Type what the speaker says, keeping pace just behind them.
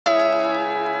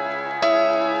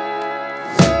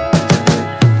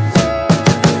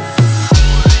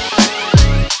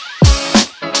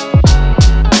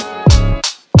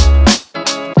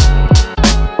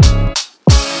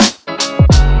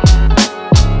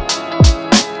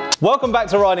Welcome back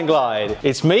to Ride and Glide.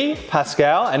 It's me,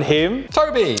 Pascal, and him,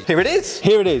 Toby. Here it is.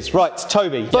 Here it is. Right,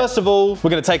 Toby. First of all, we're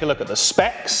going to take a look at the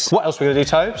specs. What else are we going to do,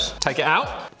 Tobes? Take it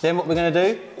out. Then what we're going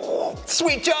to do?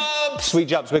 Sweet jumps. Sweet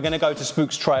jumps. We're going to go to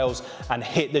Spooks Trails and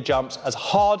hit the jumps as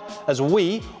hard as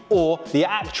we or the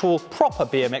actual proper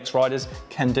BMX riders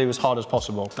can do as hard as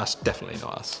possible. That's definitely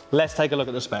not us. Let's take a look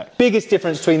at the spec. Biggest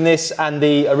difference between this and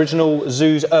the original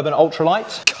ZOOZ Urban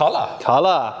Ultralight? Colour.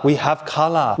 Colour. We have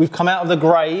colour. We've come out of the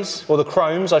greys, or the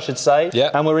chromes, I should say,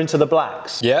 yeah, and we're into the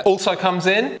blacks. Yeah. Also comes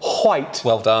in white.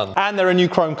 Well done. And there are new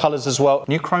chrome colours as well.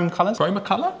 New chrome colours? Chroma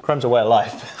colour? Chrome's a way of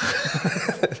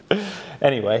life.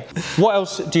 Anyway, what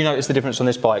else do you notice the difference on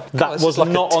this bike? That was like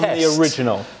not on the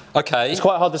original. Okay. It's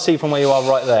quite hard to see from where you are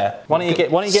right there. Why don't you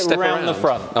get round the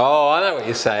front? Oh, I know what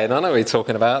you're saying. I know what you're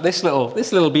talking about. This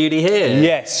little beauty here.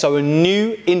 Yes, so a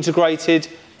new integrated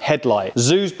headlight.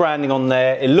 ZOOZ branding on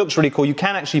there. It looks really cool. You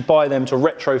can actually buy them to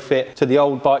retrofit to the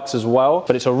old bikes as well,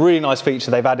 but it's a really nice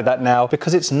feature. They've added that now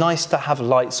because it's nice to have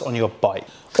lights on your bike.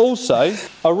 Also,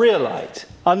 a rear light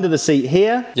under the seat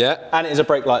here. Yeah. And it is a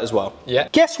brake light as well. Yeah.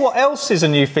 Guess what else is a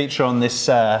new feature on this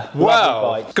lovely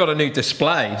bike? It's got a new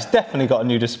display. It's definitely got a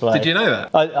new display. Did you know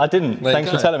that? I didn't. Thanks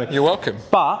for telling me. You're welcome.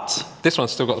 But this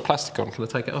one's still got the plastic on. Can I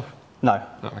take it off? no,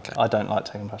 oh, okay. I don't like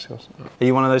taking plastic off. Are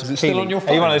you one of those peely? Still on your phone?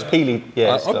 Are you one of those peely?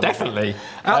 Yeah. Oh, definitely.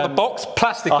 Out of the box,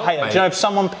 plastic off, I hate it. mate. Do you know if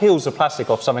someone peels the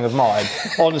plastic off something of mine,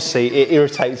 honestly, it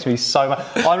irritates me so much.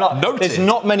 I'm like, there's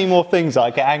not many more things I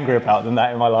get angry about than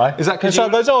that in my life. Is that because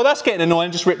someone goes, oh, that's getting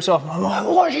annoying, just rips it off. I'm like,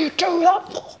 why do you do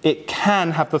that? It can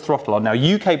have the throttle on. Now,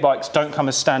 UK bikes don't come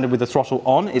as standard with the throttle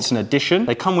on. It's an addition.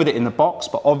 They come with it in the box,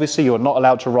 but obviously you're not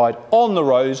allowed to ride on the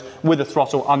roads with a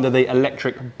throttle under the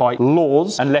electric bike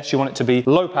laws, unless you want it to be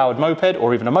low-powered moped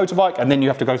or even a motorbike, and then you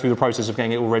have to go through the process of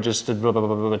getting it all registered, blah, blah,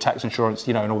 blah, blah, tax insurance,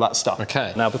 you know, and all that stuff.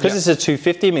 Okay. Now, because this is a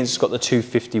 250, it means it's got the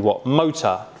 250 watt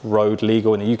motor, road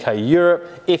legal in the UK,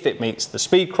 Europe, if it meets the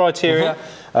speed criteria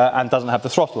and doesn't have the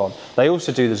throttle on. They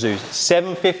also do the ZOOZ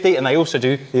 750 and they also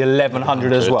do the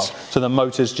 1100 as well. So the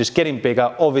motor's just getting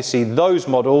bigger. Obviously, those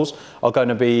models are going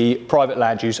to be private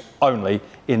land use only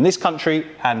in this country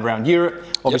and around Europe.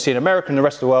 Obviously, in America and the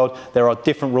rest of the world, there are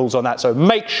different rules on that. So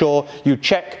make sure you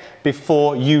check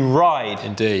before you ride.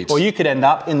 Indeed. Or you could end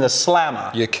up in the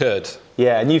slammer. You could.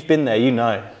 Yeah, and you've been there, you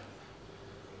know.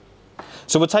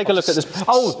 So we'll take a look at this.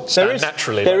 Oh, there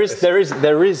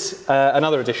is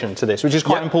another addition to this, which is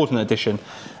quite an important addition,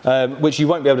 which you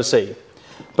won't be able to see.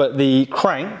 But the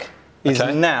crank is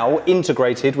now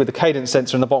integrated with the cadence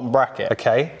sensor in the bottom bracket,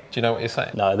 okay? Do you know what you're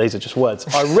saying? No, these are just words.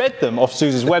 I read them off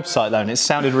ZOOZ's website though, and it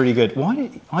sounded really good.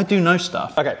 I do know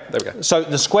stuff. Okay, there we go. So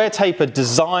the square taper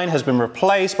design has been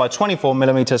replaced by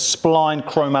 24mm spline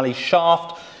chromoly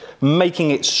shaft, making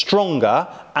it stronger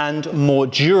and more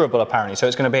durable apparently. So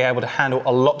it's going to be able to handle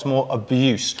a lot more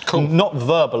abuse. Cool. Not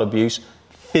verbal abuse,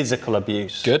 physical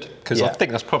abuse. Good, because I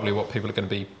think that's probably what people are going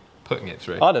to be putting it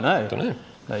through. I don't know.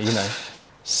 No, you know.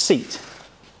 Seat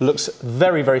looks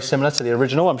very, very similar to the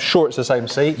original. I'm sure it's the same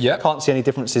seat. Yeah. Can't see any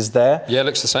differences there. Yeah, it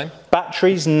looks the same.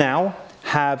 Batteries now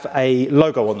have a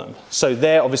logo on them. So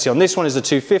there, obviously on this one is a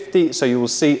 250, so you will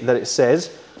see that it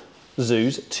says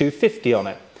ZOOZ 250 on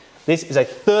it. This is a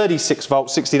 36 volt,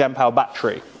 60 amp hour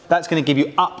battery. That's going to give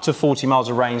you up to 40 miles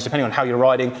of range, depending on how you're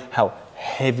riding, how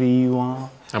heavy you are.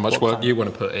 How much work you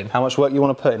want to put in. How much work you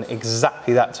want to put in,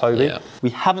 exactly that, Toby. Yeah.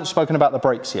 We haven't spoken about the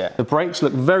brakes yet. The brakes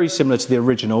look very similar to the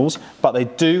originals, but they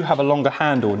do have a longer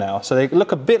handle now. So they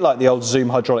look a bit like the old Zoom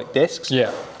hydraulic discs,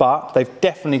 but they've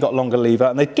definitely got longer lever,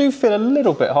 and they do feel a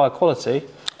little bit higher quality.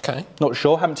 Okay. Not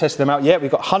sure, haven't tested them out yet. We've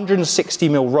got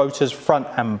 160mm rotors front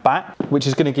and back, which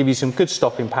is going to give you some good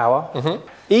stopping power.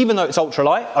 Even though it's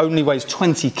ultralight, only weighs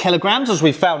 20 kilograms, as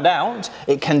we found out,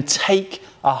 it can take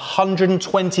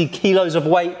 120 kilos of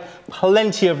weight,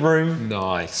 plenty of room.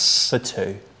 Nice. For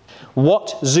two.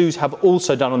 What ZOOZ have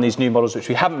also done on these new models, which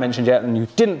we haven't mentioned yet, and you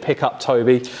didn't pick up,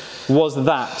 Toby, was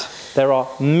that there are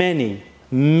many,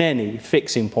 many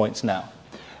fixing points now.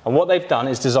 And what they've done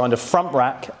is designed a front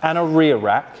rack and a rear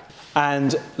rack,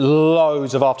 and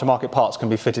loads of aftermarket parts can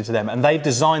be fitted to them. And they've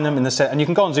designed them in the set, and you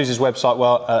can go on ZOOZ's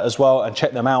website as well and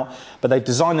check them out, but they've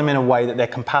designed them in a way that they're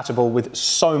compatible with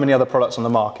so many other products on the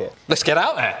market. Let's get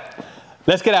out there.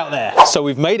 Let's get out there. So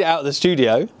we've made it out of the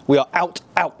studio. We are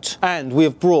out. And we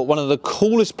have brought one of the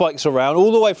coolest bikes around,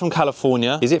 all the way from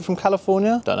California. Is it from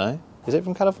California? Don't know. Is it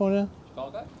from California?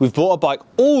 We've brought a bike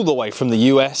all the way from the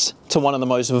US to one of the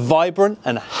most vibrant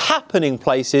and happening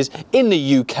places in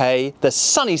the UK, the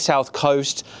sunny south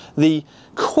coast, the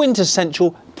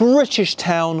quintessential British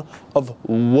town of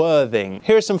Worthing.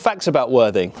 Here are some facts about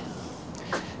Worthing.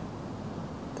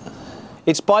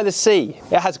 It's by the sea.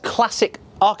 It has classic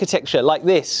architecture like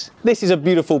this. This is a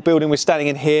beautiful building we're standing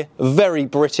in here, very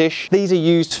British. These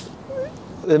are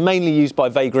they're mainly used by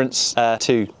vagrants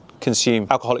to consume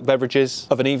alcoholic beverages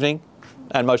of an evening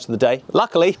and most of the day.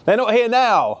 Luckily, they're not here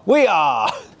now. We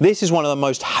are. This is one of the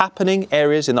most happening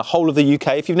areas in the whole of the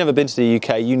UK. If you've never been to the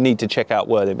UK, you need to check out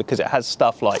Worthing because it has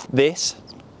stuff like this,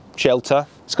 shelter.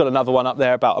 It's got another one up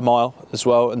there about a mile as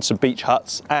well, and some beach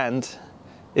huts, and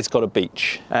it's got a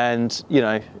beach. And you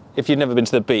know, if you've never been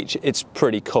to the beach, it's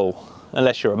pretty cool,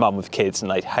 unless you're a mum with kids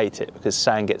and they'd hate it because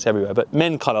sand gets everywhere. But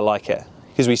men kind of like it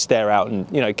because we stare out and,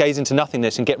 you know, gaze into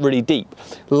nothingness and get really deep,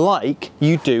 like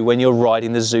you do when you're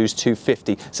riding the ZOOZ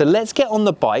 250. So let's get on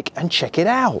the bike and check it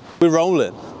out. We're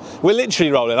rolling. We're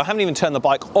literally rolling. I haven't even turned the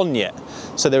bike on yet,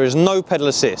 so there is no pedal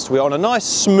assist. We're on a nice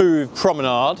smooth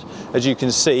promenade, as you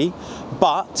can see,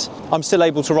 but I'm still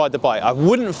able to ride the bike. I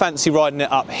wouldn't fancy riding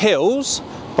it up hills,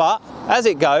 but as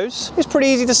it goes, it's pretty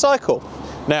easy to cycle.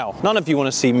 Now, none of you want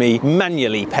to see me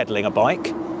manually pedaling a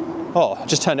bike. Oh, I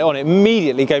just turned it on, it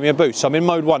immediately gave me a boost. So I'm in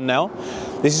mode 1 now.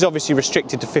 This is obviously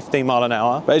restricted to 15 mile an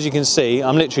hour, but as you can see,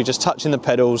 I'm literally just touching the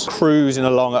pedals, cruising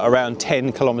along at around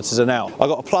 10 kilometers an hour. I've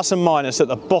got a plus and minus at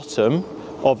the bottom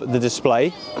of the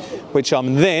display, which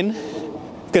I'm then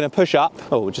gonna push up.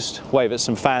 Oh, we'll just wave at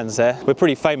some fans there. We're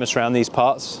pretty famous around these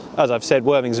parts. As I've said,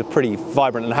 Worthing's a pretty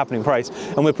vibrant and happening place,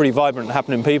 and we're pretty vibrant and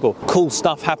happening people. Cool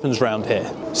stuff happens around here.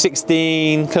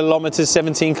 16 kilometers,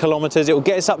 17 kilometers. It will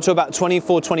get us up to about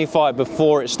 24, 25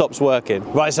 before it stops working.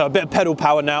 Right, so a bit of pedal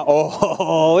power now.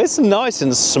 Oh, it's nice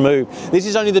and smooth. This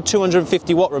is only the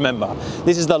 250 watt, remember.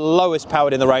 This is the lowest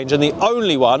powered in the range and the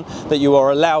only one that you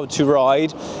are allowed to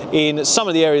ride in some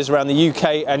of the areas around the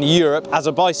UK and Europe as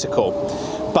a bicycle.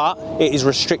 But it is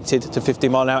restricted to 50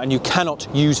 mile an hour and you cannot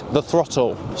use the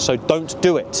throttle, so don't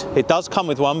do it. It does come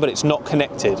with one, but it's not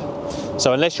connected.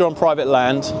 So unless you're on private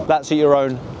land, that's at your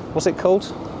own, what's it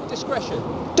called? Discretion.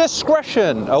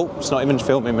 Discretion. Oh, it's not even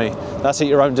filming me. That's at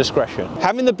your own discretion.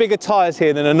 Having the bigger tyres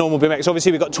here than a normal BMX,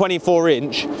 obviously we've got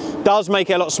 24-inch, does make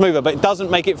it a lot smoother, but it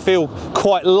doesn't make it feel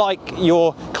quite like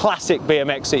your classic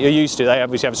BMX that you're used to. They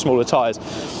obviously have smaller tyres.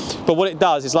 But what it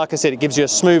does is, like I said, it gives you a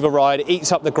smoother ride, it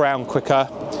eats up the ground quicker.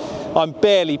 I'm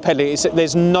barely pedaling,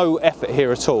 there's no effort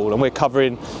here at all, and we're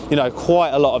covering, you know, quite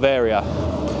a lot of area.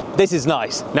 This is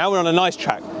nice. Now we're on a nice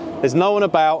track. There's no one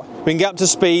about, we can get up to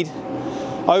speed.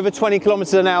 Over 20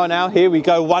 kilometers an hour now. Here we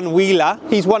go, one wheeler.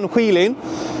 He's one wheeling.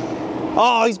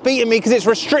 Oh, he's beating me because it's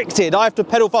restricted. I have to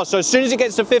pedal fast. So as soon as it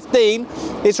gets to 15,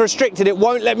 it's restricted. It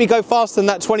won't let me go faster than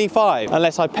that 25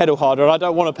 unless I pedal harder, and I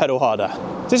don't want to pedal harder.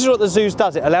 This is what the ZOOZ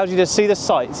does. It allows you to see the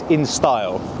sights in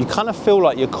style. You kind of feel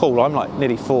like you're cool. I'm like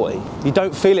nearly 40. You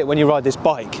don't feel it when you ride this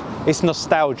bike. It's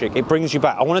nostalgic. It brings you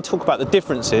back. I want to talk about the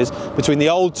differences between the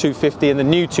old 250 and the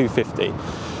new 250.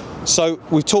 So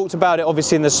we've talked about it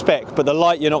obviously in the spec, but the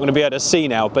light you're not going to be able to see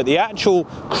now. But the actual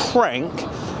crank,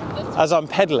 as I'm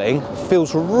pedaling,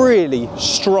 feels really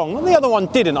strong. The other one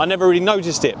didn't, I never really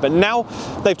noticed it, but now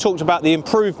they've talked about the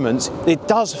improvements, it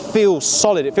does feel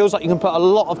solid. It feels like you can put a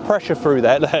lot of pressure through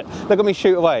there. Look at me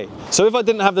shoot away. So if I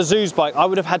didn't have the ZOOZ bike, I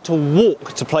would have had to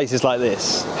walk to places like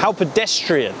this. How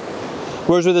pedestrian.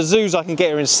 Whereas with the ZOOZ, I can get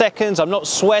here in seconds, I'm not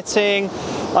sweating,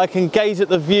 I can gaze at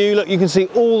the view. Look, you can see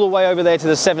all the way over there to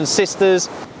the Seven Sisters.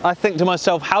 I think to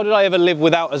myself, how did I ever live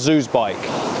without a ZOOZ bike?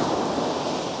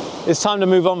 It's time to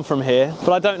move on from here,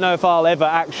 but I don't know if I'll ever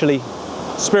actually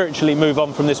spiritually move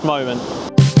on from this moment.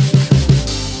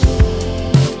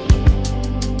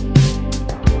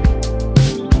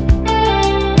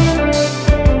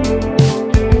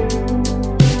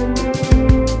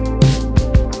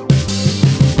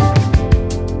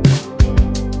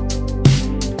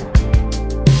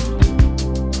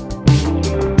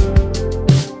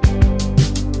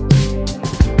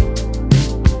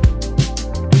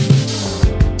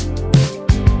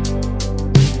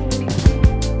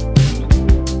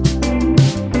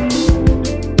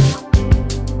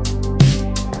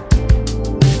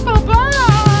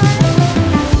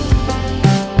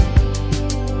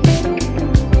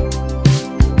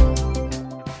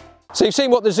 So you've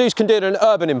seen what the ZOOZ can do in an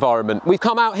urban environment. We've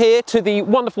come out here to the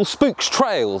wonderful Spooks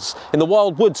Trails in the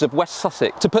wild woods of West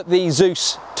Sussex to put the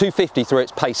ZOOZ 250 through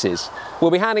its paces. We'll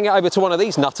be handing it over to one of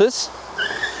these nutters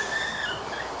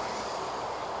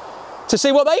to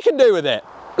see what they can do with it.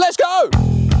 Let's go!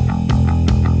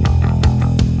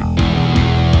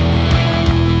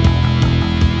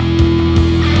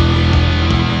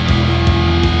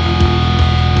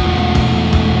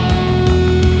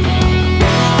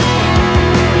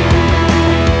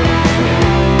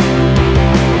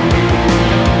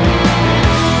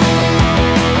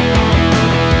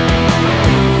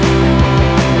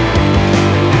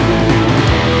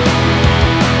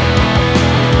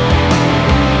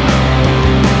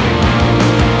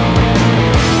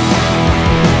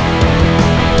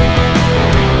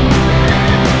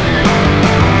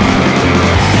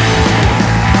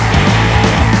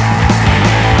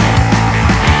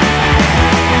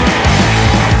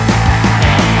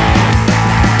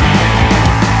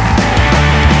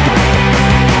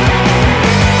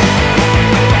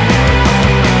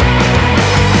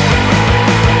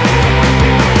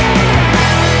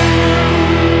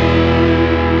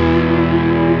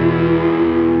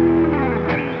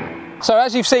 So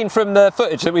as you've seen from the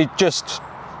footage that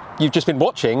you've just been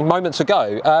watching moments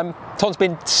ago, Tom's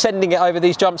been sending it over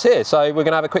these jumps here, so we're going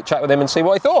to have a quick chat with him and see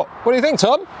what he thought. What do you think,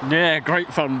 Tom? Yeah, great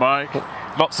fun bike,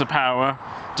 lots of power.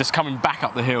 Just coming back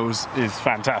up the hills is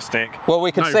fantastic. Well,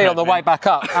 we could see on the way back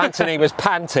up, Anthony was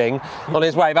panting on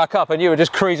his way back up, and you were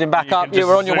just cruising back up. You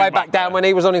were on your way back down when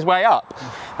he was on his way up.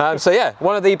 So yeah,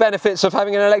 one of the benefits of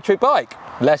having an electric bike: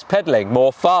 less pedalling,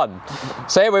 more fun.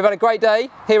 So yeah, we've had a great day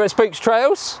here at Spooks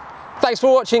Trails. Thanks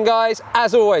for watching, guys.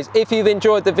 As always, if you've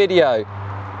enjoyed the video,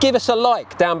 give us a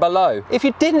like down below. If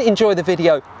you didn't enjoy the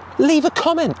video, leave a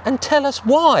comment and tell us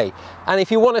why. And if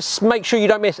you want to make sure you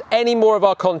don't miss any more of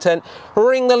our content,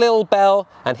 ring the little bell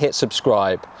and hit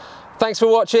subscribe. Thanks for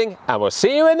watching, and we'll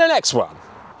see you in the next one.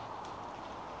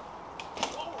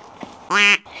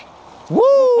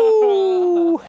 Woo!